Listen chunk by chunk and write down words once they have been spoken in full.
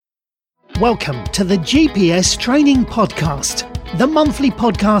Welcome to the GPS Training Podcast, the monthly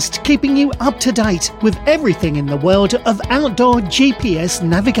podcast keeping you up to date with everything in the world of outdoor GPS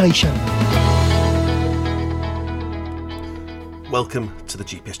navigation. Welcome to the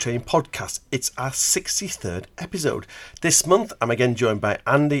GPS Training Podcast. It's our 63rd episode. This month, I'm again joined by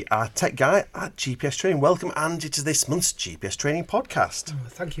Andy, our tech guy at GPS Training. Welcome, Andy, to this month's GPS Training Podcast. Oh,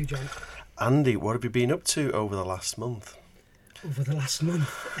 thank you, John. Andy, what have you been up to over the last month? Over the last month?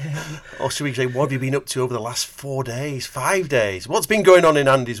 Or should we say, what have you been up to over the last 4 days, 5 days? What's been going on in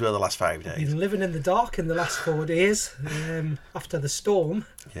Andy's world the last 5 days? I've been living in the dark in the last 4 days after the storm.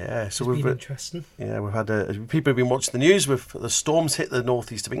 Yeah, so we've been interesting. Yeah, we've had people have been watching the news with the storms hit the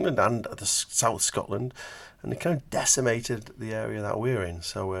northeast of England and the south Scotland, and they kind of decimated the area that we're in.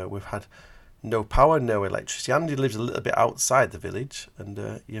 So we've had no power, no electricity. Andy lives a little bit outside the village,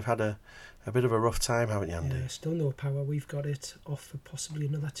 and you've had a bit of a rough time, haven't you, Andy? Yeah, still no power. We've got it off for possibly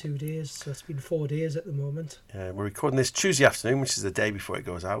another 2 days, so it's been 4 days at the moment. Yeah, we're recording this Tuesday afternoon, which is the day before it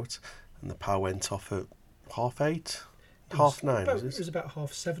goes out, and the power went off at 8:30, 9:30. It was about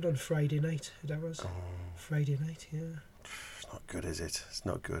 7:30 on Friday night. Friday night, yeah. It's not good, is it? It's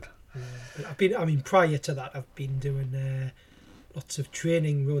not good. Yeah, but prior to that, I've been doing lots of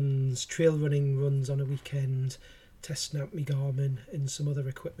training runs, trail running runs on a weekend, testing out my Garmin and some other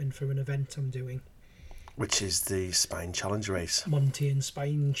equipment for an event I'm doing. Which is the Spine Challenger race. Montane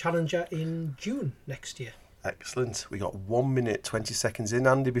Spine Challenger in June next year. Excellent. We got 1 minute 20 seconds in,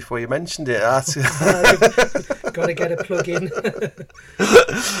 Andy, before you mentioned it. Got to get a plug in.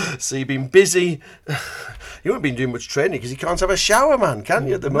 So you've been busy. You haven't been doing much training because you can't have a shower, man, can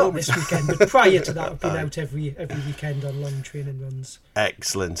you, at the moment? Not this weekend, but prior to that, I've been out every weekend on long training runs.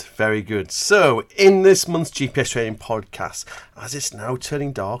 Excellent. Very good. So in this month's GPS Training Podcast, as it's now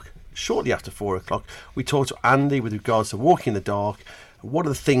turning dark, shortly after 4 o'clock, we talked to Andy with regards to walking in the dark. What are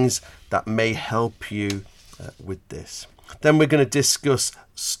the things that may help you with this? Then we're going to discuss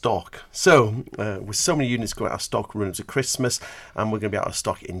stock. So with so many units going out of stock running to Christmas, and we're going to be out of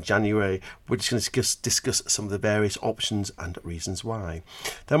stock in January, we're just going to discuss some of the various options and reasons why.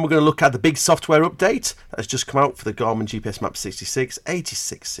 Then we're going to look at the big software update that has just come out for the Garmin GPS Map 66,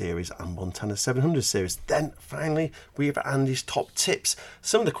 86 series and Montana 700 series. Then finally we have Andy's top tips,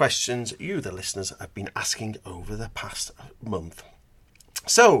 some of the questions you, the listeners, have been asking over the past month.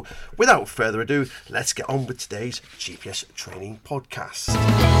 So, without further ado, let's get on with today's GPS Training Podcast.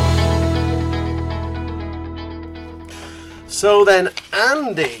 So then,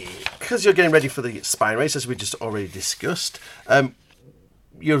 Andy, because you're getting ready for the Spine race, as we just already discussed,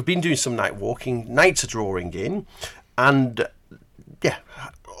 you've been doing some night walking, nights are drawing in, and yeah,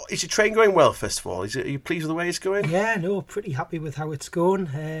 is your train going well, first of all? Are you pleased with the way it's going? Yeah, no, pretty happy with how it's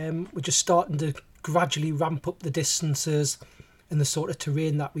going. We're just starting to gradually ramp up the distances and the sort of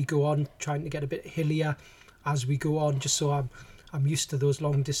terrain that we go on, trying to get a bit hillier as we go on, just so I'm used to those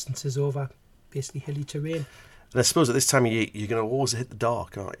long distances over basically hilly terrain. And I suppose at this time of year, you're going to always hit the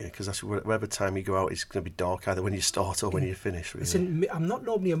dark, aren't you? Because that's whatever time you go out, it's going to be dark either when you start or when you finish. Really. I'm not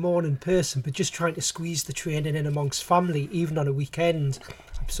normally a morning person, but just trying to squeeze the training in amongst family, even on a weekend.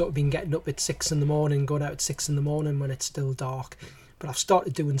 I've sort of been getting up at 6 in the morning, going out at 6 in the morning when it's still dark. But I've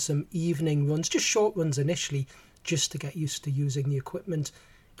started doing some evening runs, just short runs initially, just to get used to using the equipment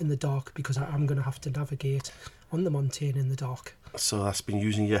in the dark, because I'm going to have to navigate on the Montane in the dark. So that's been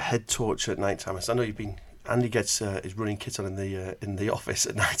using your head torch at night time. I know Andy gets his running kit on in the office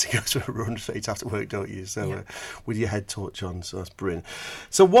at night to go to a run straight after work, don't you? So yeah. With your head torch on, so that's brilliant.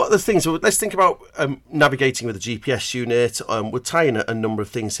 So what are the things? So let's think about navigating with a GPS unit. We're tying a number of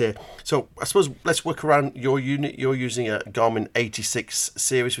things here. So I suppose let's work around your unit. You're using a Garmin 86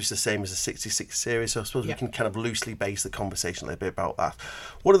 series, which is the same as the 66 series. So I suppose we can kind of loosely base the conversation a little bit about that.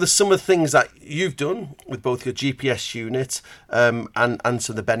 What are some of the things that you've done with both your GPS unit and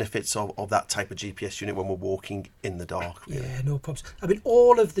some of the benefits of that type of GPS unit when we're walking in the dark? Really? Yeah, no problems. I mean,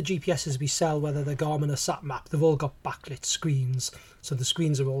 all of the GPSs we sell, whether they're Garmin or SatMap, they've all got backlit screens, so the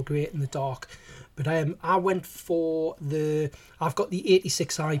screens are all great in the dark. But I went for I've got the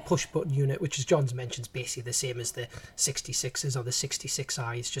 86i push button unit, which, as John's mentioned, is basically the same as the 66s or the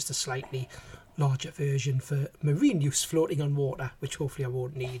 66i. It's just a slightly larger version for marine use, floating on water, which hopefully I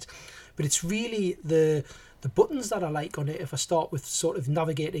won't need. But it's really the buttons that I like on it. If I start with sort of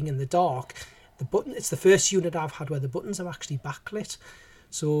navigating in the dark, it's the first unit I've had where the buttons are actually backlit.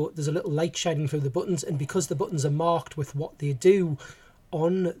 So there's a little light shining through the buttons, and because the buttons are marked with what they do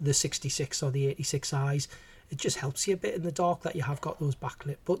on the 66 or the 86 eyes, it just helps you a bit in the dark that you have got those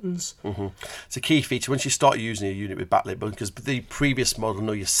backlit buttons. It's a key feature once you start using a unit with backlit buttons, because the previous model,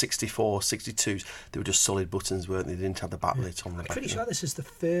 no, your 64, 62s, they were just solid buttons, weren't they? They didn't have the backlit on the back. I'm pretty sure this is the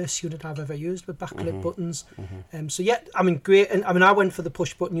first unit I've ever used with backlit buttons. So yeah, I mean, great. And I mean, I went for the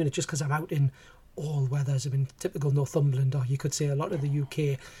push button unit just because I'm out in all weathers. I mean, typical Northumberland, or you could say a lot of the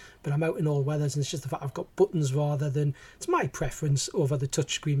UK, but I'm out in all weathers, and it's just the fact I've got buttons rather than, it's my preference over the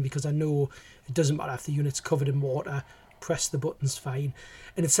touchscreen, because I know it doesn't matter if the unit's covered in water, press the buttons fine.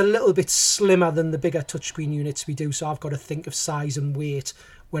 And it's a little bit slimmer than the bigger touchscreen units we do, so I've got to think of size and weight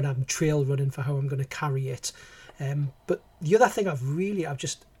when I'm trail running for how I'm going to carry it. But the other thing I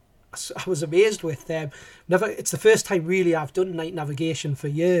was amazed with, it's the first time really I've done night navigation for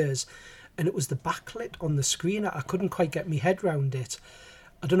years, and it was the backlit on the screen. I couldn't quite get my head around it.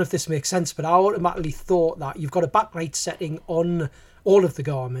 I don't know if this makes sense, but I automatically thought that you've got a backlight setting on all of the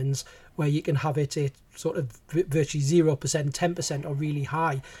Garmin's where you can have it at sort of virtually 0%, 10% or really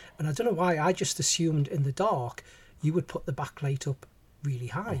high. And I don't know why, I just assumed in the dark you would put the backlight up really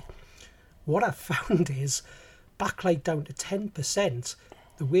high. What I've found is backlight down to 10%,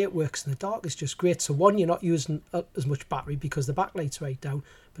 the way it works in the dark is just great. So one, you're not using as much battery because the backlight's right down,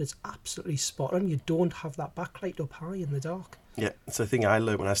 but it's absolutely spot on. You don't have that backlight up high in the dark. Yeah, so the thing I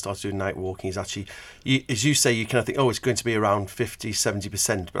learned when I started doing night walking is actually, as you say, you kind of think, oh, it's going to be around 50,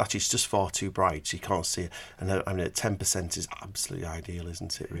 70%, but actually it's just far too bright, so you can't see it. And I mean, at 10% is absolutely ideal,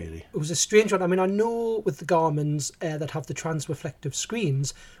 isn't it, really? It was a strange one. I mean, I know with the Garmin's that have the trans-reflective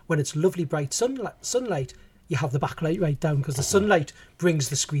screens, when it's lovely bright sunlight, you have the backlight right down because the sunlight brings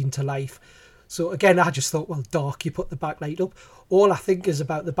the screen to life. So again, I just thought, well, dark, you put the backlight up. All I think is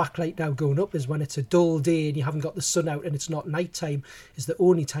about the backlight now going up is when it's a dull day and you haven't got the sun out and it's not night time, is the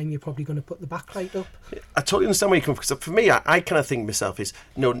only time you're probably going to put the backlight up. I totally understand where you come from, because for me, I kind of think myself is,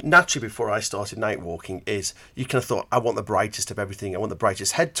 naturally before I started night walking is, you kind of thought, I want the brightest of everything. I want the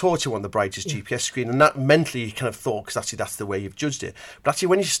brightest head torch, I want the brightest GPS screen, and that mentally you kind of thought, because actually that's the way you've judged it. But actually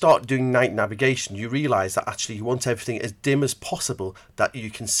when you start doing night navigation, you realise that actually you want everything as dim as possible that you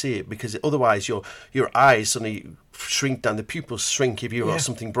can see it, because otherwise your eyes suddenly shrink down, the pupils shrink if you've got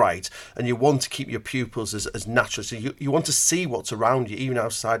something bright, and you want to keep your pupils as natural, so you want to see what's around you even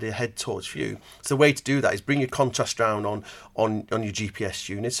outside your head torch view. So the way to do that is bring your contrast down on your GPS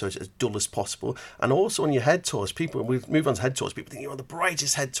unit so it's as dull as possible, and also on your head torch. People, we move on to head torch, people think you want the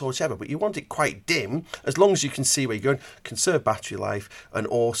brightest head torch ever, but you want it quite dim, as long as you can see where you're going, conserve battery life, and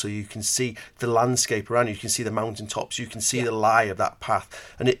also you can see the landscape around you, you can see the mountain tops, you can see the lie of that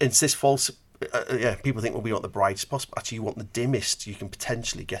path, and it's this false people think, well, we want the brightest possible. Actually, you want the dimmest you can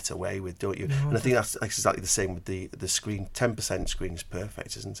potentially get away with, don't you? And I think that's exactly the same with the screen. 10% screen is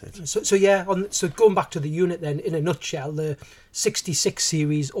perfect, isn't it? So going back to the unit then, in a nutshell, the 66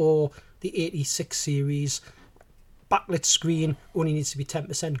 series or the 86 series, backlit screen only needs to be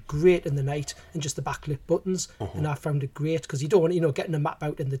 10%, great in the night, and just the backlit buttons. And I found it great because you don't want, getting a map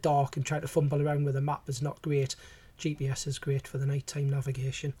out in the dark and trying to fumble around with a map is not great. GPS is great for the nighttime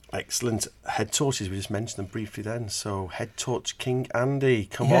navigation. Excellent. Head torches, we just mentioned them briefly then. So, Head Torch King Andy,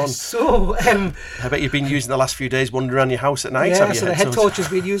 come on. So, I bet you've been using the last few days wandering around your house at night. Yeah, so the head torch has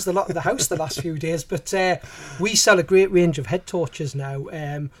been used a lot in the house the last few days, but we sell a great range of head torches now.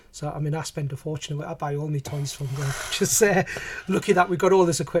 So, I mean, I spend a fortune. I buy all my toys from work. Just lucky that we've got all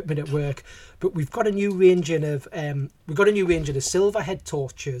this equipment at work. But we've got a new range of silver head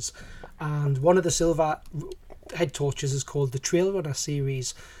torches, and one of the silver head torches is called the Trail Runner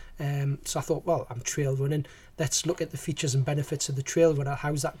series. So I thought, well, I'm trail running, let's look at the features and benefits of the Trail Runner.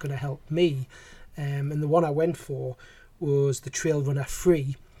 How's that going to help me? And the one I went for was the Trail Runner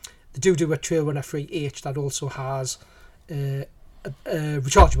Free. They do a Trail Runner Free H that also has a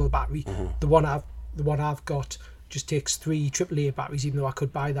rechargeable battery. The one I've got just takes 3 AAA batteries, even though I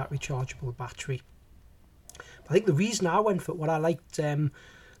could buy that rechargeable battery. But I think the reason I went for it, what I liked, there's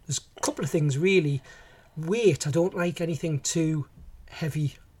a couple of things really. Weight, I don't like anything too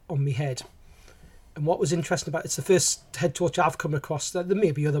heavy on my head. And what was interesting about it's the first head torch I've come across, there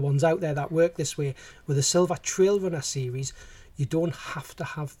may be other ones out there that work this way, with the Silver Trail Runner series, you don't have to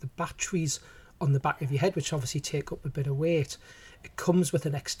have the batteries on the back of your head, which obviously take up a bit of weight. It comes with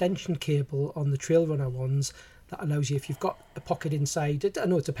an extension cable on the Trail Runner ones that allows you, if you've got a pocket inside, I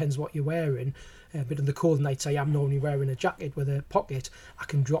know it depends what you're wearing, but in the cold nights I am normally wearing a jacket with a pocket, I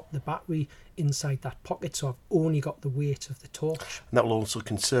can drop the battery inside that pocket, so I've only got the weight of the torch. And that will also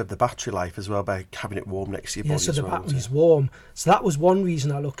conserve the battery life as well by having it warm next to your body. So the battery's warm. So that was one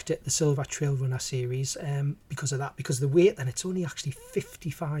reason I looked at the Silver Trail Runner series, because of that, because the weight, then it's only actually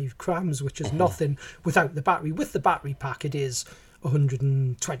 55 grams, which is nothing without the battery. With the battery pack it is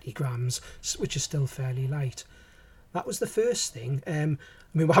 120 grams, which is still fairly light. That was the first thing. I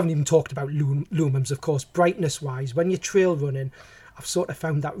mean, we haven't even talked about lumens, of course. Brightness-wise, when you're trail running, I've sort of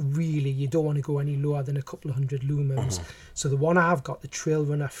found that really you don't want to go any lower than a couple of hundred lumens. So the one I've got, the Trail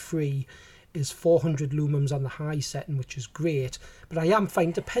Runner Free, is 400 lumens on the high setting, which is great. But I am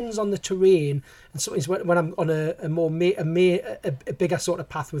finding, depends on the terrain, and sometimes when I'm on a bigger sort of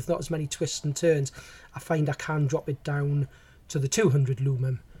path with not as many twists and turns, I find I can drop it down to the 200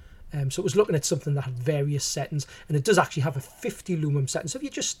 lumen. So it was looking at something that had various settings, and it does actually have a 50 lumen setting. So if you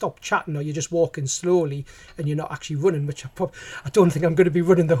just stop chatting or you're just walking slowly and you're not actually running, which I don't think I'm going to be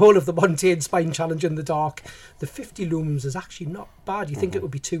running the whole of the Montane Spine Challenge in the dark, the 50 lumens is actually not bad. You think it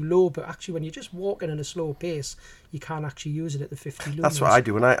would be too low, but actually when you're just walking at a slow pace, you can actually use it at the 50 lumens. That's what I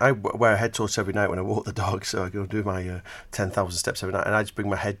do. When I wear a head torch every night when I walk the dog, so I go do my 10,000 steps every night, and I just bring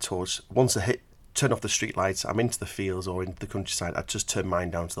my head torch. Once I turn off the street lights, I'm into the fields or into the countryside, I just turn mine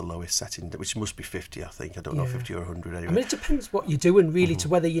down to the lowest setting, which must be 50, I think. I don't know, 50 or 100 anyway. I mean, it depends what you're doing really, to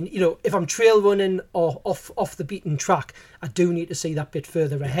whether you know, if I'm trail running or off the beaten track, I do need to see that bit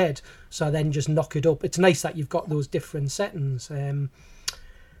further ahead, so I then just knock it up. It's nice that you've got those different settings.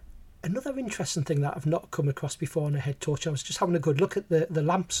 Another interesting thing that I've not come across before on a head torch, I was just having a good look at the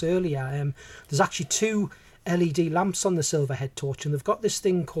lamps earlier. There's actually 2 LED lamps on the silver head torch, and they've got this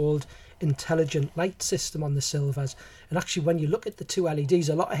thing called intelligent light system on the silvers. And actually when you look at the 2 LEDs,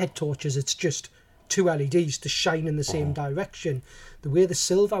 a lot of head torches, it's just 2 LEDs to shine in the same direction. The way the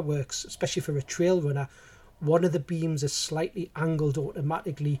silver works, especially for a trail runner, one of the beams is slightly angled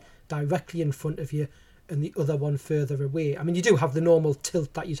automatically directly in front of you and the other one further away. I mean, you do have the normal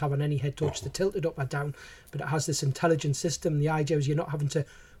tilt that you'd have on any head torch, to tilt it up or down, but it has this intelligent system. The idea is you're not having to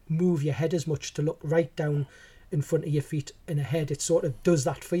move your head as much to look right down in front of your feet and ahead. It sort of does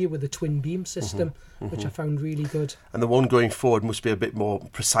that for you with the twin beam system, which I found really good. And the one going forward must be a bit more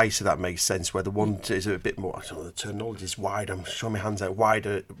precise, if that makes sense, where the one is a bit more, I don't know, the terminology is wide, I'm showing my hands out,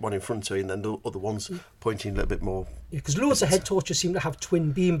 wider, one in front of you, and then the other one's pointing a little bit more. Yeah, because loads of head torches seem to have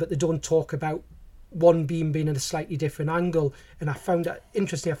twin beam, but they don't talk about one beam being at a slightly different angle, and I found that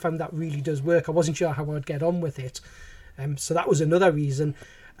interesting. I found that really does work. I wasn't sure how I'd get on with it, so that was another reason.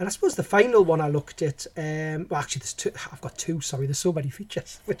 And I suppose the final one I looked at, well, actually, I've got 2, sorry, there's so many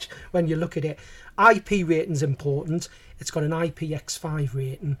features, which when you look at it, IP rating's important. It's got an IPX5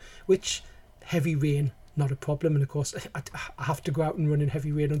 rating, which, heavy rain, not a problem. And of course, I have to go out and run in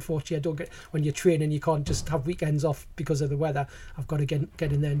heavy rain, unfortunately. When you're training, you can't just have weekends off because of the weather. I've got to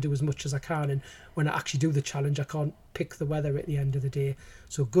get in there and do as much as I can. And when I actually do the challenge, I can't pick the weather at the end of the day.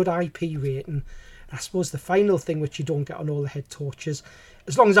 So good IP rating. I suppose the final thing, which you don't get on all the head torches,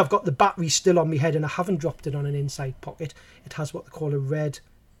 as long as I've got the battery still on my head and I haven't dropped it on an inside pocket, it has what they call a red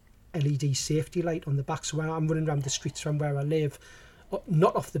LED safety light on the back. So when I'm running around the streets from where I live,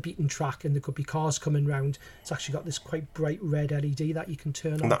 not off the beaten track, and there could be cars coming round, it's actually got this quite bright red LED that you can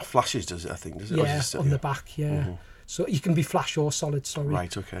turn on. And that flashes, does it, I think? Does it? Yeah, on the back, yeah. So you can be flash or solid, sorry.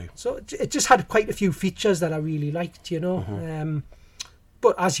 Right, okay. So it just had quite a few features that I really liked, you know.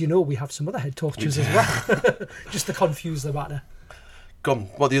 But as you know, we have some other head torches as well, just to confuse the matter. Go on,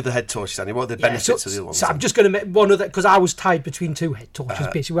 what are the other head torches, Andy? What are the benefits of the other ones? So I'm just going to make one other, because I was tied between 2 head torches,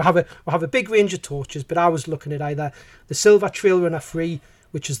 basically. We'll have a big range of torches, but I was looking at either the Silver Trail Runner Free,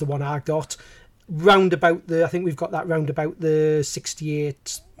 which is the one I got, I think we've got that round about the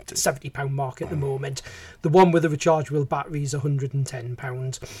 £68, £70 mark at the moment. The one with the rechargeable battery is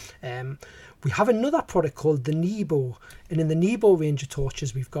 £110. We have another product called the Nebo, and in the Nebo range of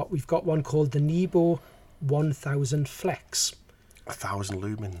torches we've got one called the Nebo 1000 Flex. 1,000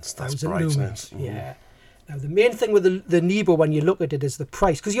 lumens. That's 1,000 bright, lumens, isn't it? yeah. Now the main thing with the Nebo when you look at it is the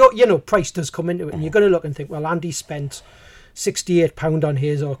price, because you know price does come into it, and you're going to look and think, well, Andy spent £68 on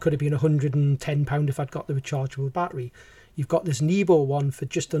his, or it could have been £110 if I'd got the rechargeable battery. You've got this Nebo one for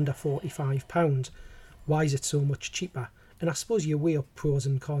just under £45. Why is it so much cheaper? And I suppose you weigh up pros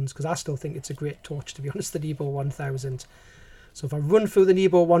and cons, because I still think it's a great torch, to be honest, the Nebo 1000. So if I run through the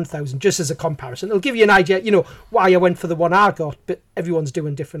Nebo 1000 just as a comparison, it'll give you an idea, you know, why I went for the one I got, but everyone's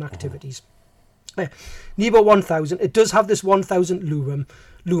doing different activities. Nebo 1000, it does have this 1000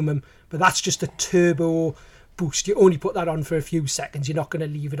 lumen, but that's just a turbo boost. You only put that on for a few seconds. You're not going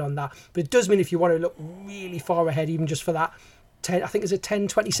to leave it on that. But it does mean if you want to look really far ahead, even just for that 10, I think is it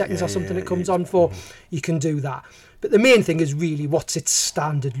 10-20 seconds or something it comes on for, you can do that. But the main thing is really what's its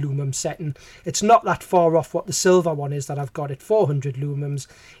standard lumen setting. It's not that far off what the silver one is that I've got at 400 lumens.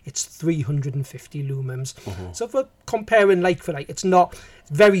 It's 350 lumens. So if we're comparing like for like, it's not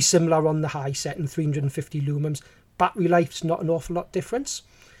very similar on the high setting, 350 lumens. Battery life's not an awful lot difference.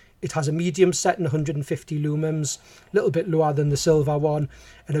 It has a medium setting, 150 lumens, a little bit lower than the silver one,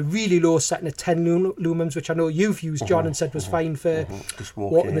 and a really low setting of 10 lumens, which I know you've used, John, and said was fine for just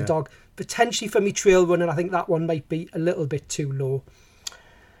walking the dog. Potentially for me trail running, I think that one might be a little bit too low.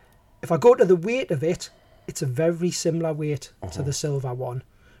 If I go to the weight of it, it's a very similar weight to the silver one,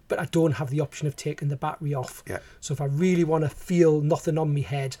 but I don't have the option of taking the battery off. Yeah. So if I really want to feel nothing on my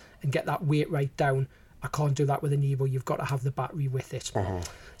head and get that weight right down, I can't do that with a Nebo. You've got to have the battery with it.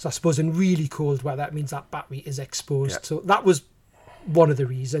 So I suppose in really cold weather, that means that battery is exposed. Yeah. So that was one of the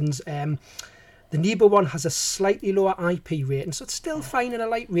reasons. The Nebo one has a slightly lower IP rating, so it's still fine in a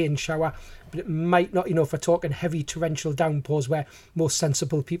light rain shower, but it might not, if we're talking heavy torrential downpours where most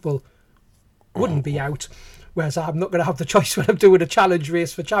sensible people wouldn't be out, whereas I'm not going to have the choice when I'm doing a challenge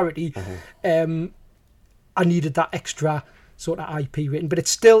race for charity. I needed that extra sort of IP rating, but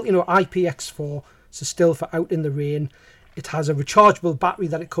it's still, IPX4, so still for out in the rain. It has a rechargeable battery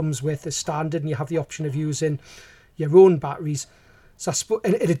that it comes with as standard, and you have the option of using your own batteries. So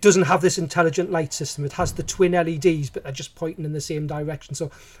and it doesn't have this intelligent light system. It has the twin LEDs, but they're just pointing in the same direction.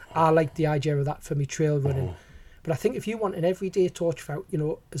 So I like the idea of that for me trail running. But I think if you want an everyday torch for,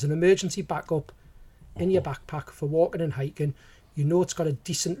 as an emergency backup in your backpack for walking and hiking, it's got a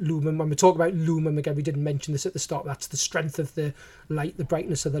decent lumen. When we talk about lumen, again, we didn't mention this at the start. That's the strength of the light, the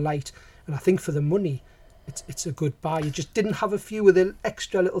brightness of the light. And I think for the money, it's a good buy. You just didn't have a few of the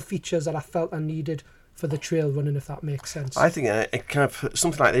extra little features that I felt I needed for the trail running, if that makes sense. I think it kind of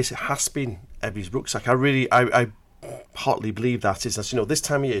something like this. It has been Ebby's rucksack. I partly believe that is that this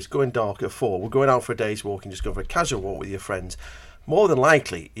time of year it's going dark at 4. We're going out for a day's walk and just go for a casual walk with your friends. More than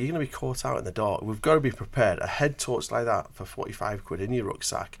likely, you're going to be caught out in the dark. We've got to be prepared. A head torch like that for 45 quid in your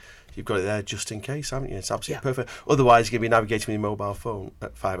rucksack. You've got it there just in case, haven't you? It's absolutely perfect. Otherwise, you're going to be navigating with your mobile phone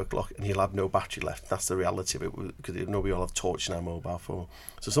at 5 o'clock and you'll have no battery left. That's the reality of it, because we all have torch in our mobile phone.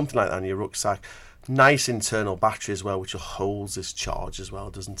 So something like that in your rucksack. Nice internal battery as well, which holds this charge as well,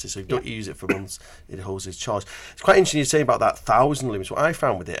 doesn't it? So if you don't use it for months, it holds this charge. It's quite interesting you say about that 1,000 lumens. What I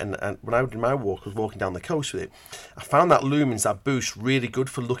found with it, and when I did my walk, I was walking down the coast with it, I found that lumens, that boost, really good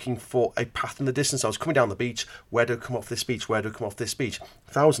for looking for a path in the distance. I was coming down the beach, where do I come off this beach? Where do I come off this beach?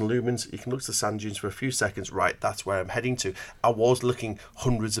 1,000 lumens, you can look to the sand dunes for a few seconds, right, that's where I'm heading to. I was looking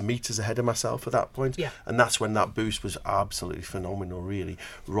hundreds of metres ahead of myself at that point, and that's when that boost was absolutely phenomenal, really,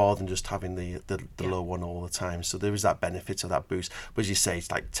 rather than just having the low one all the time. So there is that benefit of that boost, but as you say, it's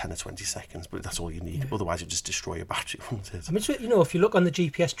like 10 or 20 seconds, but that's all you need. Otherwise, it'll just destroy your battery, won't it? I mean, if you look on the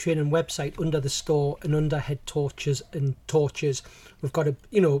GPS training website, under the store and under head torches and torches, we've got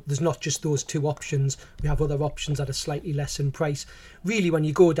there's not just those two options. We have other options that are slightly less in price. Really, when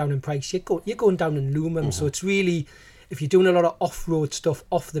you go down in price, you're going down in lumen. So it's really, if you're doing a lot of off-road stuff,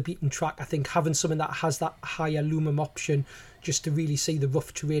 off the beaten track, I think having something that has that higher lumen option, just to really see the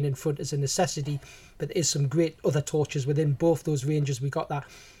rough terrain in front, is a necessity. But there is some great other torches within both those ranges. We got that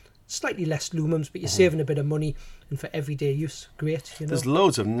slightly less lumens, but you're saving a bit of money, and for everyday use, great. There's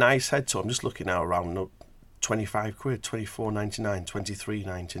loads of nice head torch. I'm just looking now around 25 quid, 24.99,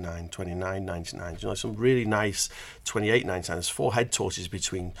 23.99, 29.99. Some really nice 28.99. There's 4 head torches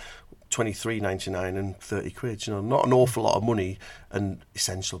between 23.99 and 30 quid. Not an awful lot of money, and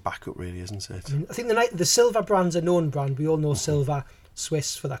essential backup, really, isn't it? I think the Silver brand's a known brand. We all know Silver,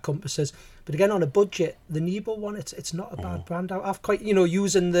 Swiss for their compasses, but again, on a budget, the Nebo one, it's not a bad brand. I've quite,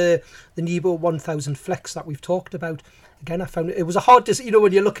 using the Nebo 1000 Flex that we've talked about. Again, I found it was a hard decision.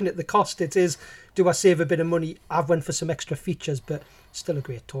 When you're looking at the cost, it is, do I save a bit of money? I've went for some extra features, but still a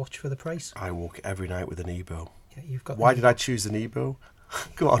great torch for the price. I walk every night with a Nebo. Yeah, you've got. Why did I choose the Nebo?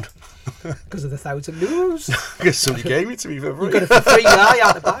 Go on. Because of the 1,000 lumens. Because somebody gave it to me for free. You got it for free. I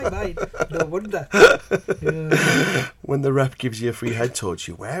had to buy mine. No wonder. Yeah. When the rep gives you a free head torch,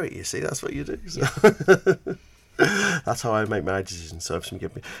 you wear it, you see. That's what you do. So. That's how I make my decisions. So if somebody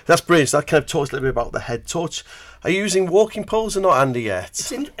give me, that's brilliant. So that kind of talks a little bit about the head torch. Are you using walking poles or not, Andy, yet?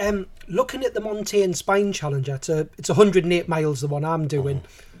 It's looking at the Montane Spine Challenger. It's 108 miles, the one I'm doing.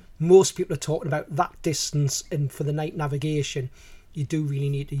 Most people are talking about that distance, and for the night navigation, you do really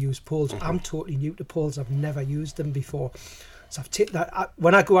need to use poles. I'm totally new to poles. I've never used them before. So I've taken that.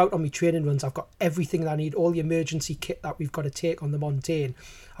 When I go out on my training runs, I've got everything that I need, all the emergency kit that we've got to take on the Montane,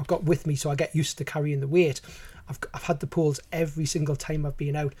 I've got with me, so I get used to carrying the weight. I've had the poles every single time I've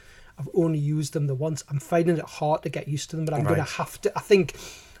been out. I've only used them the once. I'm finding it hard to get used to them, but I'm going to have to. I think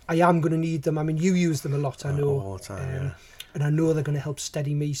I am going to need them. I mean, you use them a lot, I know. All the time, and I know they're going to help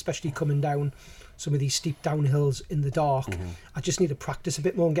steady me, especially coming down some of these steep downhills in the dark. I just need to practice a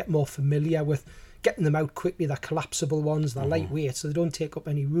bit more and get more familiar with getting them out quickly. They're collapsible ones, they're lightweight, so they don't take up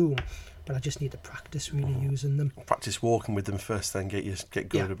any room. But I just need to practice really using them. Practice walking with them first, then get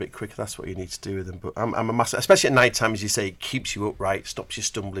going a bit quicker. That's what you need to do with them. But I'm a massive, especially at night time, as you say, it keeps you upright, stops you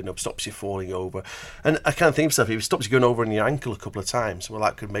stumbling up, stops you falling over. And I kind of think of stuff, if it stops you going over on your ankle a couple of times, well,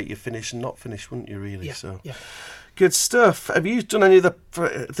 that could make you finish and not finish, wouldn't you, really? Yeah. Good stuff. Have you done any of the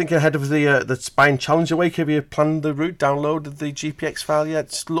thinking ahead of the Spine Challenger Week? Have you planned the route, downloaded the GPX file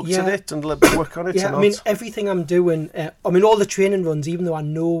yet? Just looked at it and a little bit of work on it? Yeah, I mean, everything I'm doing, all the training runs, even though I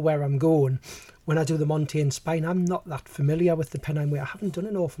know where I'm going, when I do the Montane Spine, I'm not that familiar with the Pennine Way. I haven't done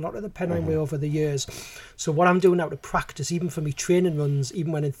an awful lot of the Pennine Way over the years. So what I'm doing now to practice, even for me training runs,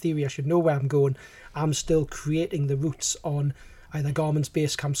 even when in theory I should know where I'm going, I'm still creating the routes on either Garmin's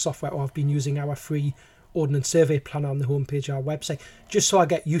Basecamp software, or I've been using our free Ordnance Survey Planner on the homepage of our website, just so I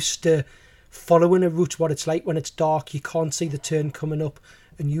get used to following a route, what it's like when it's dark, you can't see the turn coming up,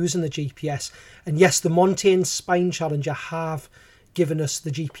 and using the GPS. And yes, the Montane Spine Challenger have given us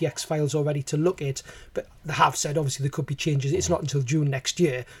the GPX files already to look at, but they have said obviously there could be changes. It's not until June next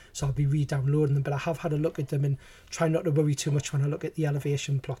year, so I'll be re-downloading them, but I have had a look at them and try not to worry too much when I look at the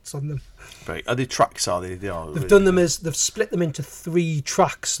elevation plots on them. Right. Are they tracks? Are they? They've done them as, they've split them into 3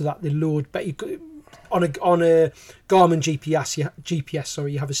 tracks so that they load, but on a Garmin GPS, you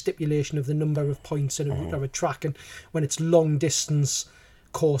have a stipulation of the number of points in a route or a track, and when it's long distance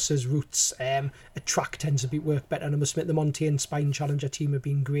courses, routes, a track tends to work better. And I must admit, the Montane Spine Challenger team have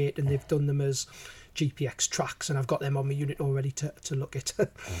been great, and they've done them as GPX tracks, and I've got them on my unit already to look at.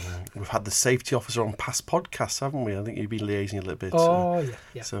 We've had the safety officer on past podcasts, haven't we? I think you've been liaising a little bit.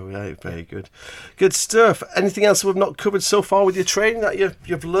 Yeah. So very good. Good stuff. Anything else we've not covered so far with your training that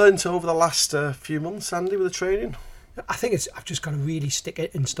you've learned over the last few months, Andy, with the training? I think I've just got to really stick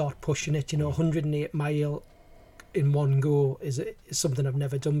it and start pushing it. 108 mile in one go is something I've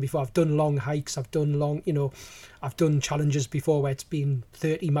never done before. I've done long hikes, I've done I've done challenges before where it's been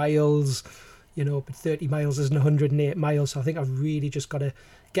 30 miles, but 30 miles isn't 108 miles. So I think I've really just got to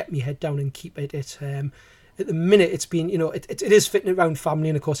get my head down and keep it at the minute. It's been, it is fitting around family,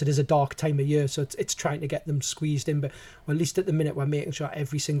 and of course it is a dark time of year, so it's trying to get them squeezed in. But at least at the minute we're making sure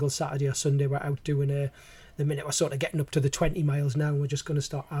every single Saturday or Sunday we're out doing the minute we're sort of getting up to the 20 miles now, and we're just going to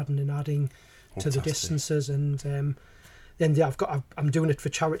start adding to the distances. And then I'm doing it for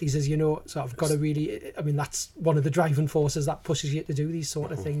charities, as you know, so I've got to really, that's one of the driving forces that pushes you to do these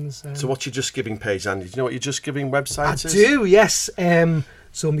sort of things. So what's your Just Giving page, Andy? Do you know what your Just Giving website is? I do, yes.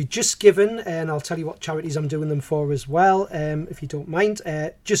 So me Just Giving, and I'll tell you what charities I'm doing them for as well, if you don't mind.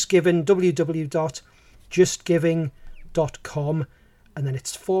 Just Giving, www.justgiving.com, and then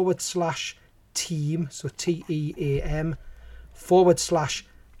it's /team, so TEAM,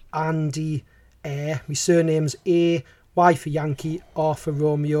 /Andy Air. My surname's A, Y for Yankee, R for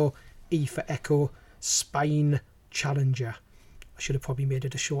Romeo, E for Echo, Spine Challenger. I should have probably made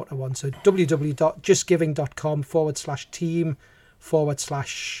it a shorter one. So www.justgiving.com /team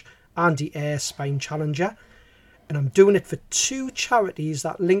 /Andy Air Spine Challenger. And I'm doing it for 2 charities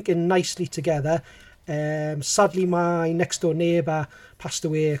that link in nicely together. Sadly, my next door neighbour passed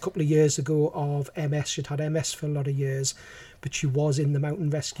away a couple of years ago of MS. She'd had MS for a lot of years, but she was in the mountain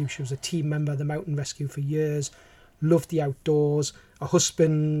rescue. She was a team member of the mountain rescue for years, loved the outdoors. A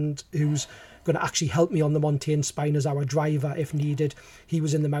husband who's going to actually help me on the Montane Spine as our driver if needed. He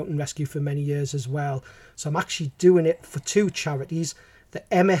was in the mountain rescue for many years as well. So I'm actually doing it for 2 charities, the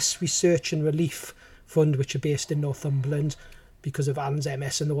MS Research and Relief Fund, which are based in Northumberland, because of Anne's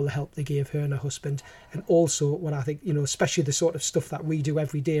MS and all the help they gave her and her husband. And also what I think, especially the sort of stuff that we do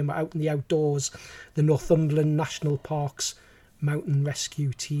every day and we're out in the outdoors, the Northumberland National Parks Mountain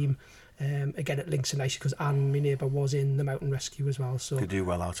Rescue Team. Again, it links in nicely because Anne, my neighbour, was in the mountain rescue as well. So they do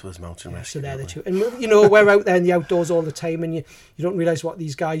well out of us mountain rescue. So they're the 2. And we're out there in the outdoors all the time, and you don't realise what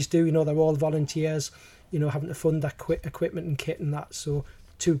these guys do. They're all volunteers, having to fund that equipment and kit and that. So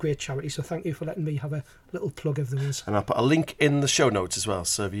 2 great charities, so thank you for letting me have a little plug of those. And I'll put a link in the show notes as well,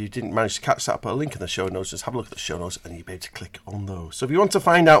 so if you didn't manage to catch that, I'll put a link in the show notes. Just have a look at the show notes and you'll be able to click on those. So if you want to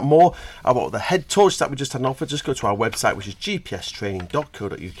find out more about the head torch that we just had on offer, just go to our website, which is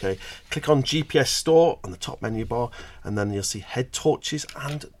gpstraining.co.uk. Click on GPS Store on the top menu bar, and then you'll see head torches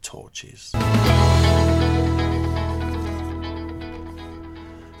and torches.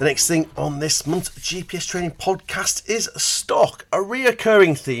 The next thing on this month's GPS Training podcast is stock, a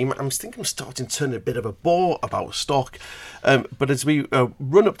reoccurring theme. I'm starting to turn a bit of a bore about stock, but as we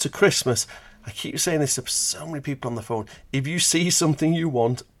run up to Christmas, I keep saying this to so many people on the phone: if you see something you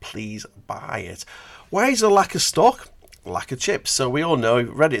want, please buy it. Why is there a lack of stock? lack of chips. So we all know,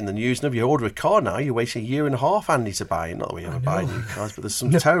 read it in the news, and if you order a car now, you're waiting a year and a half, Andy, to buy it. Not that we ever buy new cars, but there's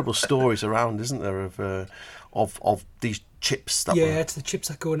some terrible stories around, isn't there, of these chips that it's the chips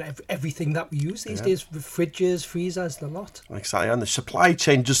that go in everything that we use these days, fridges, freezers, the lot. Exactly, and the supply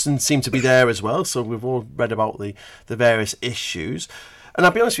chain just doesn't seem to be there as well, so we've all read about the various issues. And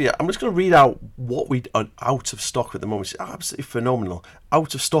I'll be honest with you, I'm just going to read out what we are out of stock at the moment. It's absolutely phenomenal.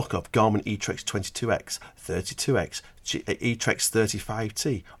 Out of stock of Garmin eTrex 22X, 32X, eTrex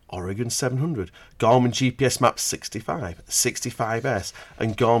 35T, Oregon 700, Garmin GPS Map 65, 65S,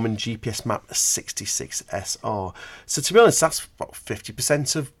 and Garmin GPS Map 66SR. So to be honest, that's about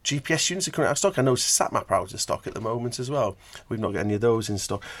 50% of GPS units are currently out of stock. I know SatMap are out of stock at the moment as well. We've not got any of those in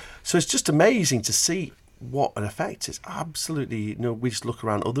stock. So it's just amazing to see what an effect. It's absolutely, we just look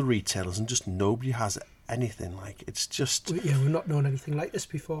around other retailers and just nobody has anything like it. It's just, we've not known anything like this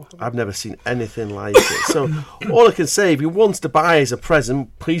before. I've never seen anything like it. So all I can say, if you want to buy as a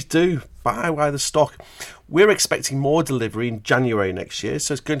present, please do buy while the stock. We're expecting more delivery in January next year,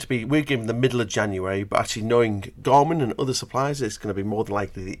 so it's going to be, we're giving the middle of January, but actually knowing Garmin and other suppliers, it's going to be more than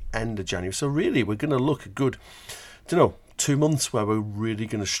likely the end of January. So really we're going to look a good, 2 months where we're really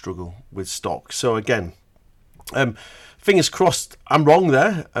going to struggle with stock. So again, fingers crossed I'm wrong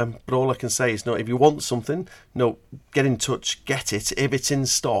there, but all I can say is, if you want something, get in touch, get it if it's in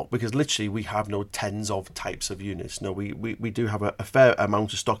stock, because literally we have tens of types of units. We do have a fair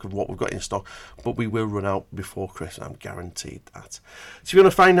amount of stock of what we've got in stock, but we will run out before Christmas, I'm guaranteed that. So if you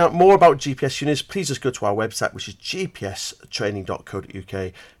want to find out more about GPS units, please just go to our website, which is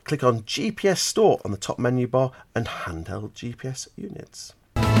gpstraining.co.uk. Click on GPS Store on the top menu bar and handheld GPS units.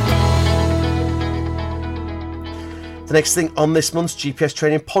 The next thing on this month's GPS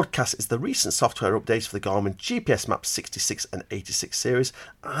Training podcast is the recent software updates for the Garmin GPS Map 66 and 86 series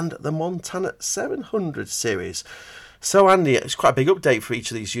and the Montana 700 series. So Andy, it's quite a big update for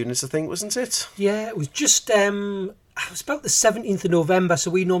each of these units, I think, wasn't it? Yeah, it was just, it was about the 17th of November,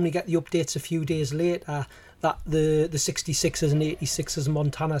 so we normally get the updates a few days later, that the 66s and 86s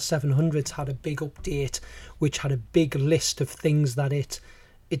Montana 700s had a big update, which had a big list of things that it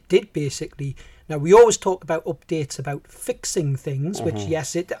did basically. Now, we always talk about updates about fixing things, which,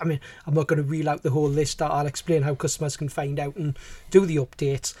 yes, I'm not going to reel out the whole list. I'll explain how customers can find out and do the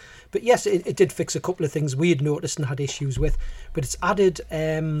updates. But yes, it did fix a couple of things we had noticed and had issues with. But it's added,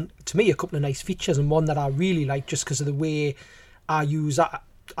 to me, a couple of nice features, and one that I really like just because of the way I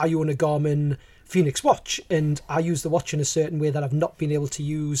own a Garmin Phoenix watch, and I use the watch in a certain way that I've not been able to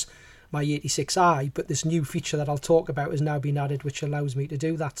use my 86i, but this new feature that I'll talk about has now been added, which allows me to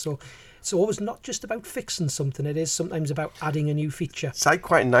do that. So it's always not just about fixing something, it is sometimes about adding a new feature. It's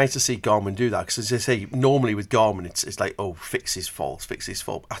quite nice to see Garmin do that, because as I say, normally with Garmin it's like, fix his fault.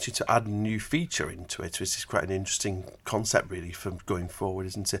 Actually, to add a new feature into it is quite an interesting concept really from going forward,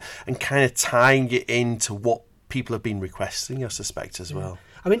 isn't it? And kind of tying it into what people have been requesting, I suspect, as well.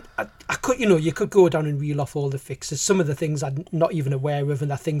 I mean, I could, you could go down and reel off all the fixes. Some of the things I'm not even aware of, and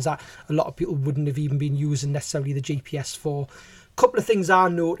they're things that a lot of people wouldn't have even been using necessarily the GPS for. A couple of things I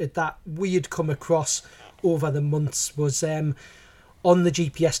noted that we had come across over the months was on the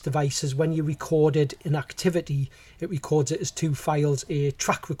GPS devices, when you recorded an activity, it records it as two files, a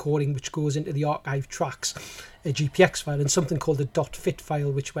track recording, which goes into the archive tracks, a GPX file, and something called a .fit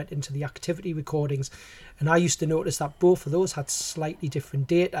file, which went into the activity recordings. And I used to notice that both of those had slightly different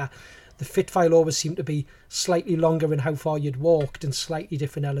data. The fit file always seemed to be slightly longer in how far you'd walked and slightly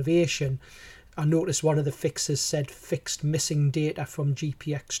different elevation. I noticed one of the fixes said fixed missing data from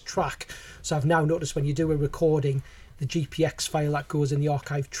GPX track. So I've now noticed when you do a recording, the GPX file that goes in the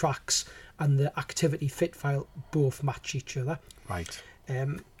archive tracks and the activity fit file both match each other. Right.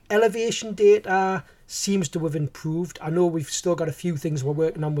 Elevation data seems to have improved. I know we've still got a few things we're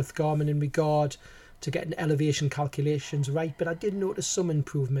working on with Garmin in regard to getting elevation calculations right, but I did notice some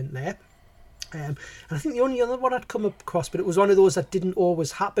improvement there. And I think the only other one I'd come across, but it was one of those that didn't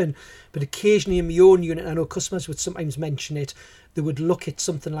always happen, but occasionally in my own unit, I know customers would sometimes mention it, they would look at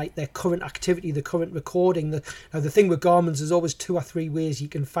something like their current activity, the current recording. Now the thing with Garmin's, there's always 2 or 3 ways you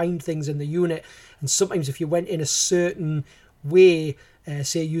can find things in the unit, and sometimes if you went in a certain way,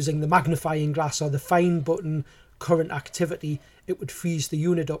 say using the magnifying glass or the find button, current activity, it would freeze the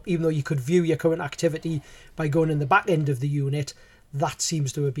unit up, even though you could view your current activity by going in the back end of the unit. That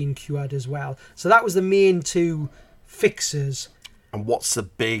seems to have been cured as well. So that was the main 2 fixes. And what's the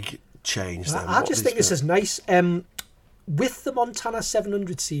big change then? I just think this is nice. With the Montana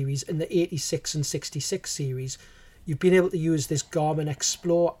 700 series and the 86 and 66 series, you've been able to use this Garmin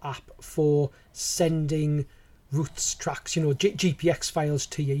Explore app for sending routes, tracks, GPX files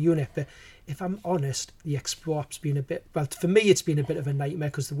to your unit. But if I'm honest, the Explore app's been a bit, well, for me, it's been a bit of a nightmare,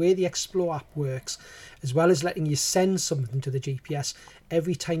 because the way the Explore app works, as well as letting you send something to the GPS,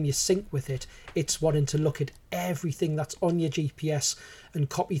 every time you sync with it, it's wanting to look at everything that's on your GPS and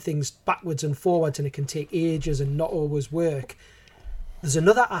copy things backwards and forwards, and it can take ages and not always work. There's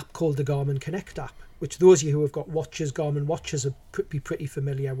another app called the Garmin Connect app, which those of you who have got watches, Garmin watches, are pretty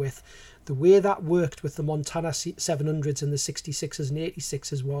familiar with. The way that worked with the Montana 700s and the 66s and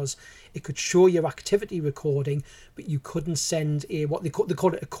 86s was it could show your activity recording, but you couldn't send what they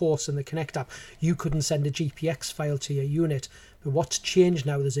call it a course in the Connect app. You couldn't send a GPX file to your unit. But what's changed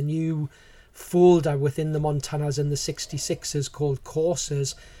now, there's a new folder within the Montanas and the 66s called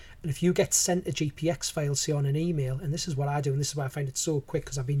courses. And if you get sent a GPX file, say on an email, and this is what I do, and this is why I find it so quick,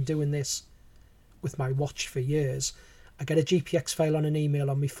 because I've been doing this with my watch for years. I get a GPX file on an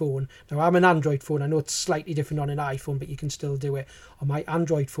email on my phone. Now, I'm an Android phone. I know it's slightly different on an iPhone, but you can still do it. On my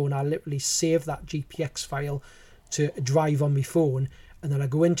Android phone, I literally save that GPX file to a drive on my phone, and then I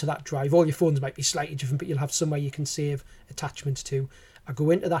go into that drive. All your phones might be slightly different, but you'll have somewhere you can save attachments to. I go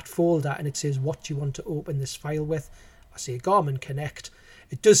into that folder, and it says, what do you want to open this file with? I say Garmin Connect.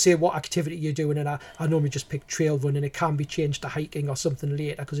 It does say what activity you're doing, and I normally just pick trail run, and it can be changed to hiking or something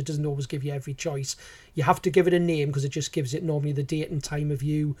later, because it doesn't always give you every choice. You have to give it a name, because it just gives it normally the date and time of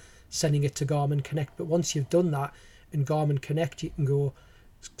you sending it to Garmin Connect. But once you've done that in Garmin Connect, you can go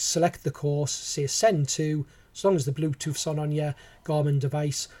select the course, say send to, as long as the Bluetooth's on your Garmin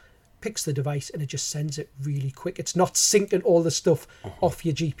device, picks the device, and it just sends it really quick. It's not syncing all the stuff off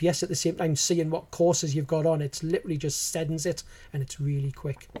your GPS at the same time, seeing what courses you've got on. It's literally just sends it, and it's really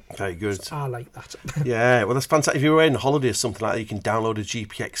quick. Very good. So I like that. Yeah, well, that's fantastic. If you're away on holiday or something like that, you can download a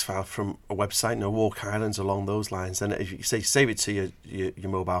GPX file from a website, Walk Islands, along those lines. Then if you say save it to your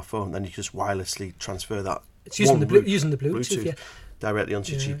mobile phone, then you just wirelessly transfer that. It's using the Bluetooth, yeah. Directly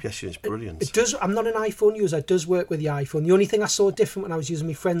onto your GPS unit. It's brilliant. It does. I'm not an iPhone user. It does work with the iPhone. The only thing I saw different when I was using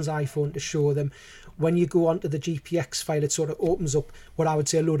my friend's iPhone to show them, when you go onto the GPX file, it sort of opens up what I would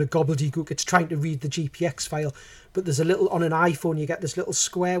say a load of gobbledygook. It's trying to read the GPX file, but there's a little, on an iPhone, you get this little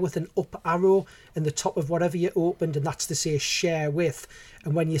square with an up arrow in the top of whatever you opened, and that's to say share with.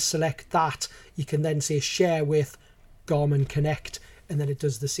 And when you select that, you can then say share with Garmin Connect, and then it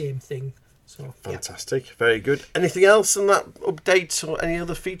does the same thing. So, fantastic, yeah. Very good. Anything else in that update, or any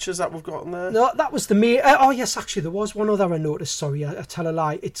other features that we've got in there? No, that was the main. Oh yes, actually there was one other I noticed. Sorry, I tell a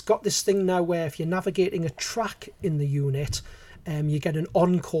lie. It's got this thing now where if you're navigating a track in the unit, you get an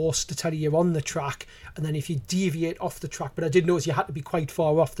on course to tell you you're on the track, and then if you deviate off the track, but I did notice you had to be quite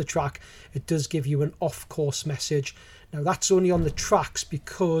far off the track, it does give you an off course message. Now that's only on the tracks,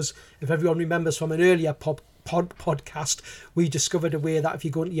 because if everyone remembers from an earlier podcast, we discovered a way that if you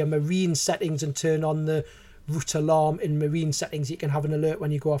go into your marine settings and turn on the route alarm in marine settings, you can have an alert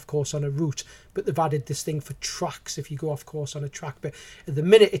when you go off course on a route. But they've added this thing for tracks if you go off course on a track. But at the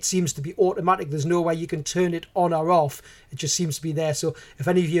minute, it seems to be automatic. There's no way you can turn it on or off. It just seems to be there. So if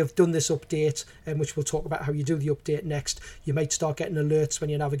any of you have done this update, which we'll talk about how you do the update next, you might start getting alerts when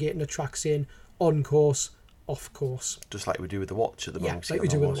you're navigating a track saying on course, off course, just like we do with the watch at the moment. Yeah, like we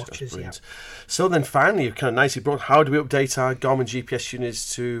do with the watches. Yeah. So then, finally, you've kind of nicely brought. How do we update our Garmin GPS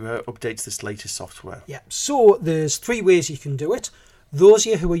units to update this latest software? Yeah. So there's 3 ways you can do it. Those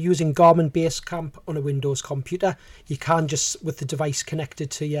of you who are using Garmin Basecamp on a Windows computer, you can just, with the device connected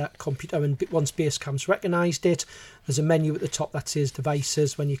to your computer, and once Basecamp's recognised it, there's a menu at the top that says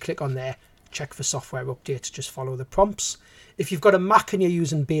Devices. When you click on there, check for software updates. Just follow the prompts. If you've got a Mac and you're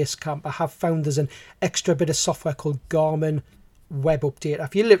using Basecamp, I have found there's an extra bit of software called Garmin Web Updater.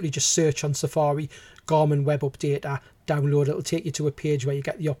 If you literally just search on Safari, Garmin Web Updater, download it, it'll take you to a page where you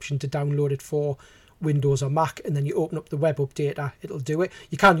get the option to download it for Windows or Mac, and then you open up the Web Updater, it'll do it.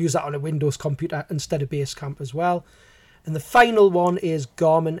 You can use that on a Windows computer instead of Basecamp as well. And the final one is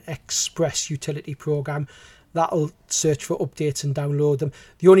Garmin Express Utility Program. That'll search for updates and download them.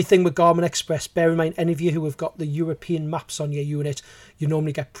 The only thing with Garmin Express, bear in mind, any of you who have got the European maps on your unit, you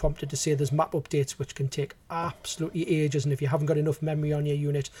normally get prompted to say there's map updates, which can take absolutely ages, and if you haven't got enough memory on your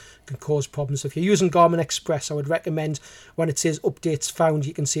unit, it can cause problems. So if you're using Garmin Express, I would recommend when it says updates found,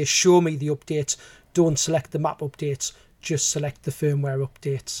 you can say show me the updates. Don't select the map updates, just select the firmware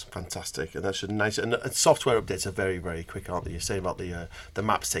updates. Fantastic, and that's nice. And software updates are very, very quick, aren't they? You're saying about the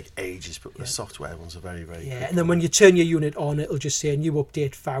maps take ages, but the software ones are very, very quick. And then when you turn your unit on, it'll just say new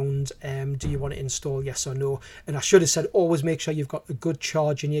update found. Do you want to install? Yes or no? And I should have said always make sure you've got a good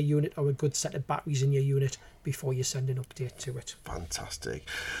charge in your unit or a good set of batteries in your unit before you send an update to it. Fantastic.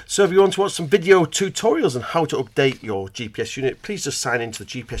 So if you want to watch some video tutorials on how to update your GPS unit, please just sign into the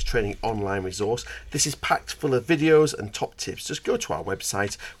GPS Training online resource. This is packed full of videos and top tips. Just go to our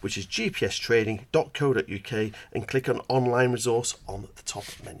website, which is gpstraining.co.uk, and click on online resource on the top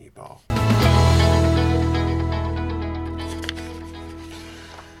menu bar.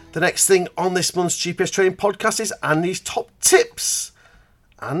 The next thing on this month's GPS Training podcast is Andy's top tips.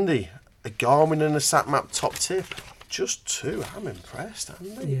 Andy, a Garmin and a SatMap top tip. Just 2. I'm impressed,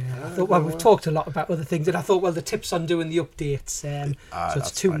 Andy. Yeah, I thought, well, we've talked a lot about other things, and I thought, well, the tips on doing the updates. So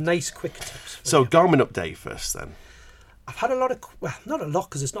it's 2 nice, quick tips. So, Garmin update first, then. I've had a lot of, well, not a lot,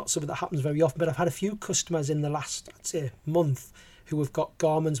 because it's not something that happens very often, but I've had a few customers in the last, I'd say, month who have got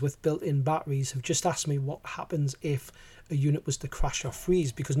Garmins with built-in batteries have just asked me what happens if a unit was to crash or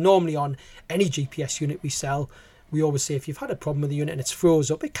freeze, because normally on any GPS unit we sell, we always say if you've had a problem with the unit and it's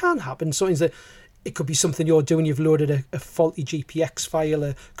froze up, it can happen. Sometimes that it could be something you're doing, you've loaded a faulty GPX file,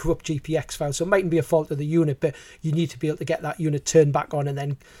 a corrupt GPX file, so it mightn't be a fault of the unit, but you need to be able to get that unit turned back on and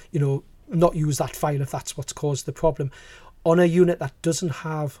then, you know, not use that file if that's what's caused the problem. On a unit that doesn't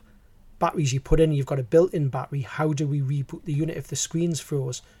have batteries you put in, you've got a built-in battery, how do we reboot the unit if the screen's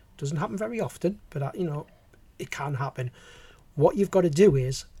froze? Doesn't happen very often, but you know, it can happen. What you've got to do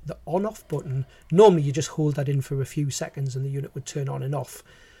is the on-off button, normally you just hold that in for a few seconds and the unit would turn on and off.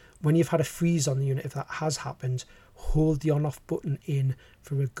 When you've had a freeze on the unit, if that has happened, hold the on-off button in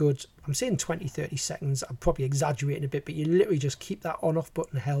for a good, I'm saying 20-30 seconds, I'm probably exaggerating a bit, but you literally just keep that on-off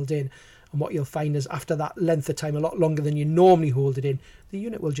button held in, and what you'll find is after that length of time, a lot longer than you normally hold it in, the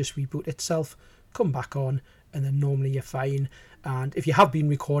unit will just reboot itself, come back on, and then normally you're fine. And if you have been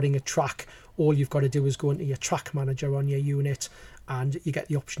recording a track, all you've got to do is go into your track manager on your unit and you get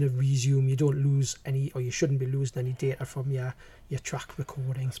the option of resume. You don't lose any, or you shouldn't be losing any data from your track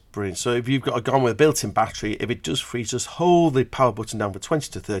recording. That's brilliant. So if you've got a Garmin with a built-in battery, if it does freeze, just hold the power button down for 20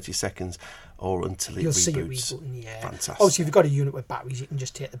 to 30 seconds or until it You'll reboots. see it rebooting, yeah. Fantastic. Obviously, if you've got a unit with batteries, you can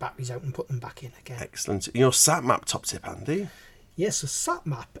just take the batteries out and put them back in again. Excellent. Your SatMap top tip, Andy? Yes, so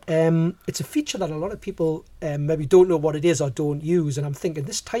SatMap, it's a feature that a lot of people maybe don't know what it is or don't use, and I'm thinking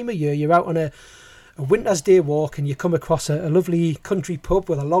this time of year you're out on a winter's day walk and you come across a lovely country pub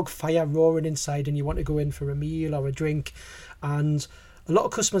with a log fire roaring inside and you want to go in for a meal or a drink, and a lot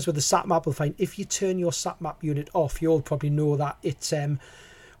of customers with the SatMap will find if you turn your SatMap unit off, you'll probably know that it's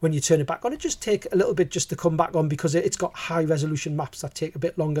when you turn it back on, it just take a little bit just to come back on because it's got high resolution maps that take a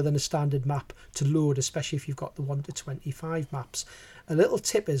bit longer than a standard map to load, especially if you've got the 1 to 25 maps. A little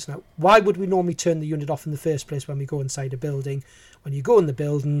tip is, now, why would we normally turn the unit off in the first place when we go inside a building? When you go in the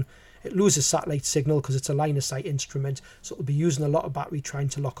building, it loses satellite signal because it's a line of sight instrument, so it'll be using a lot of battery trying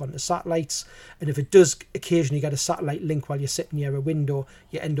to lock onto satellites, and if it does occasionally get a satellite link while you're sitting near a window,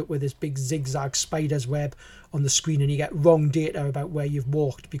 you end up with this big zigzag spider's web on the screen and you get wrong data about where you've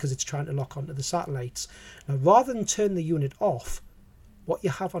walked because it's trying to lock onto the satellites. Now, rather than turn the unit off, what you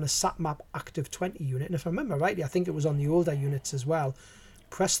have on a SatMap Active 20 unit, and if I remember rightly, I think it was on the older units as well,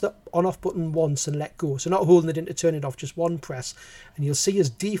 press the on-off button once and let go. So not holding it in to turn it off, just one press. And you'll see as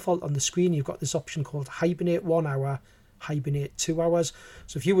default on the screen, you've got this option called Hibernate 1 hour, Hibernate 2 hours.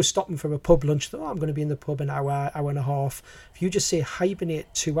 So if you were stopping for a pub lunch, I'm going to be in the pub an hour, hour and a half. If you just say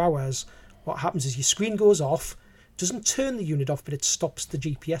Hibernate 2 hours, what happens is your screen goes off, doesn't turn the unit off, but it stops the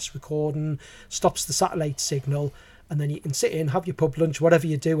GPS recording, stops the satellite signal, and then you can sit in, have your pub lunch, whatever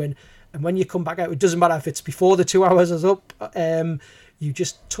you're doing. And when you come back out, it doesn't matter if it's before the 2 hours is up, you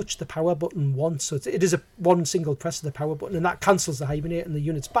just touch the power button once. So it is a one single press of the power button, and that cancels the hibernate, and the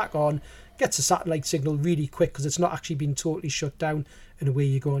unit's back on, gets a satellite signal really quick because it's not actually been totally shut down, and away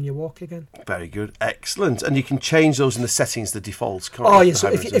you go on your walk again. Very good. Excellent. And you can change those in the settings, the defaults, can't you? Oh, yeah. So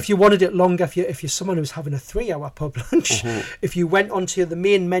if you wanted it longer, if you're someone who's having a 3 hour pub lunch, if you went onto the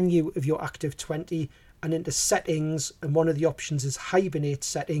main menu of your Active 20 and into settings, and one of the options is hibernate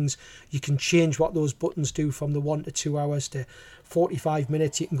settings, you can change what those buttons do from the 1 to 2 hours to 45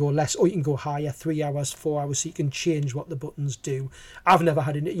 minutes. You can go less, or you can go higher, 3 hours, 4 hours, so you can change what the buttons do. I've never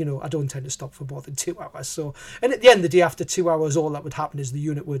had it, I don't tend to stop for more than 2 hours. So, and at the end of the day, after 2 hours, all that would happen is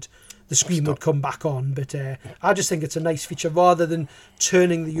the screen would come back on. But I just think it's a nice feature. Rather than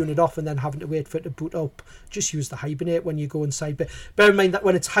turning the unit off and then having to wait for it to boot up, just use the hibernate when you go inside. But bear in mind that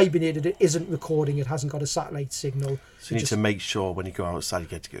when it's hibernated, it isn't recording, it hasn't got a satellite signal. So you need to make sure when you go outside, you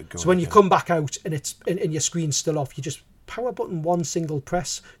get to go going. So when you come back out and it's and your screen's still off, you just power button one single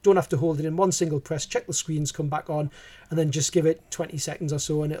press, don't have to hold it in, one single press, check the screens, come back on, and then just give it 20 seconds or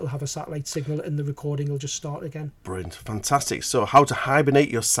so and it'll have a satellite signal and the recording will just start again. Brilliant. Fantastic. So how to hibernate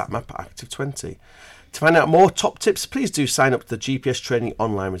your SatMap Active 20. To find out more top tips, please do sign up to the GPS Training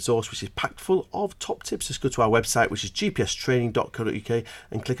online resource, which is packed full of top tips. Just go to our website, which is gpstraining.co.uk,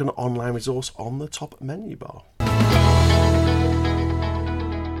 and click on online resource on the top menu bar.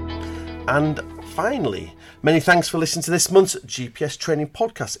 And finally, many thanks for listening to this month's GPS Training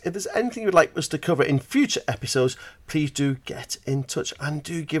podcast. If there's anything you'd like us to cover in future episodes, please do get in touch and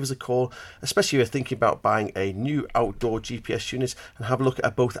do give us a call, especially if you're thinking about buying a new outdoor GPS unit, and have a look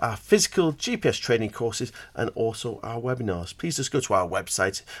at both our physical GPS training courses and also our webinars. Please just go to our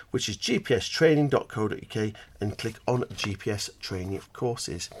website, which is gpstraining.co.uk, and click on GPS Training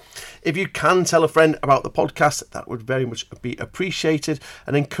Courses. If you can tell a friend about the podcast, that would very much be appreciated,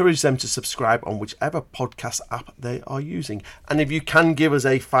 and encourage them to subscribe on whichever podcast app they are using. And if you can give us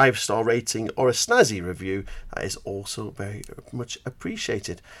a 5-star rating or a snazzy review, that is also very much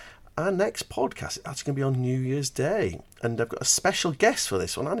appreciated. Our next podcast is actually going to be on New Year's Day, and I've got a special guest for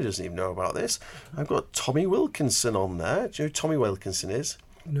this one. Andy doesn't even know about this. I've got Tommy Wilkinson on there. Do you know who Tommy Wilkinson is?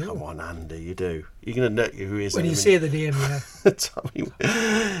 No. Come on, Andy, you do. You're going to know who he is. When you say the name, yeah. Tommy,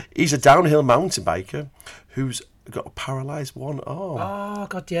 he's a downhill mountain biker who's got a paralysed one arm. Oh,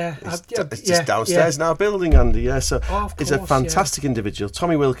 God, yeah. It's just downstairs in our building, Andy, yeah. So he's a fantastic individual.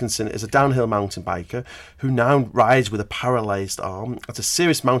 Tommy Wilkinson is a downhill mountain biker who now rides with a paralysed arm. It's a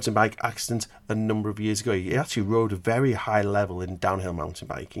serious mountain bike accident a number of years ago. He actually rode a very high level in downhill mountain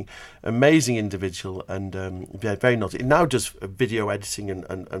biking. Amazing individual, and very naughty. He now does video editing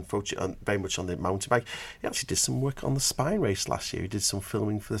and focus very much on the mountain bike. He actually did some work on the Spine Race last year. He did some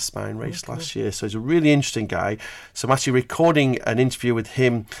filming for the Spine Race last year. So he's a really interesting guy. So I'm actually recording an interview with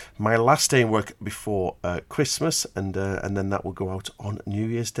him my last day in work before Christmas, and then that will go out on New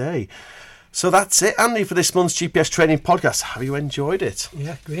Year's Day. So that's it, Andy, for this month's GPS Training podcast. Have you enjoyed it?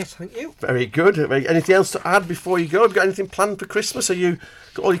 Yeah, great, thank you. Very good. Anything else to add before you go? Have you got anything planned for Christmas? Are you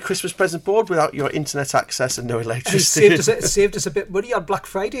got all your Christmas present board without your internet access and no electricity? It saved us a bit of money on Black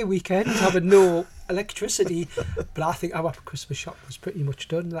Friday weekend, having no electricity, but I think our Christmas shop was pretty much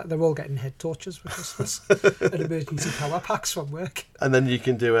done. They're all getting head torches for Christmas and emergency power packs from work. And then you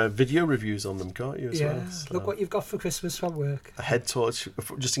can do video reviews on them, can't you, as well? So look what you've got for Christmas from work. A head torch,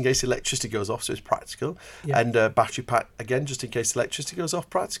 just in case electricity goes off, so it's practical. Yeah. And a battery pack, again, just in case electricity goes off,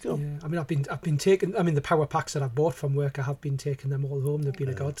 practical. Yeah, I mean, I've been taking, the power packs that I've bought from work, I have been taking them all home. They've been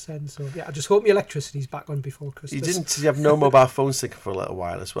a godsend. So, yeah, I just hope my electricity's back on before Christmas. You have no mobile phone signal for a little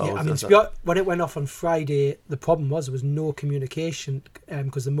while as well. Yeah, I mean, when it went off on Friday, the problem was there was no communication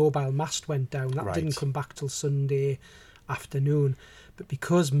because the mobile mast went down. That didn't come back till Sunday afternoon. But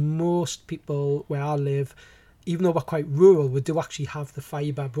because most people where I live, even though we're quite rural, we do actually have the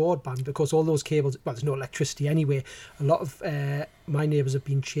fibre broadband, because all those cables, well, there's no electricity anyway. A lot of my neighbours have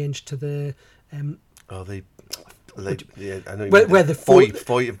been changed to the... where the phone's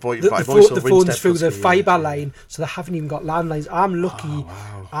through the fibre line, so they haven't even got landlines. I'm lucky.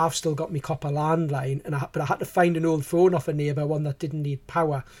 I've still got my copper landline, but I had to find an old phone off a neighbour, one that didn't need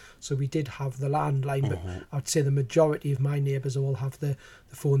power. So we did have the landline, but I'd say the majority of my neighbours all have the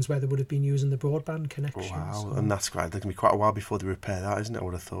phones where they would have been using the broadband connection. Wow, so. And that's great. There's going to be quite a while before they repair that, isn't it? I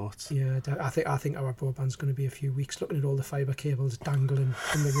would have thought. Yeah, I think our broadband's going to be a few weeks, looking at all the fibre cables dangling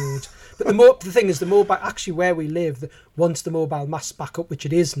in the road. But the thing is, the mobile, actually where we live, once the mobile mast's back up, which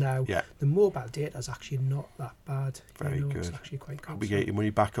it is now, the mobile data is actually not that bad. Very good. It's actually quite good. Hope you get your money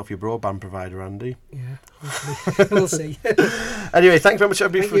back off your broadband provider, Andy. Yeah, hopefully. We'll see. Anyway, thank you very much,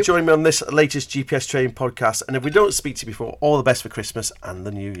 everybody, for joining me on this latest GPS Training podcast. And if we don't speak to you before, all the best for Christmas and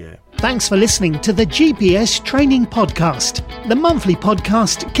the New Year. Thanks for listening to the GPS Training Podcast, the monthly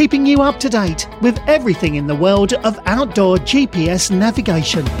podcast keeping you up to date with everything in the world of outdoor GPS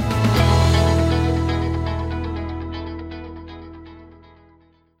navigation.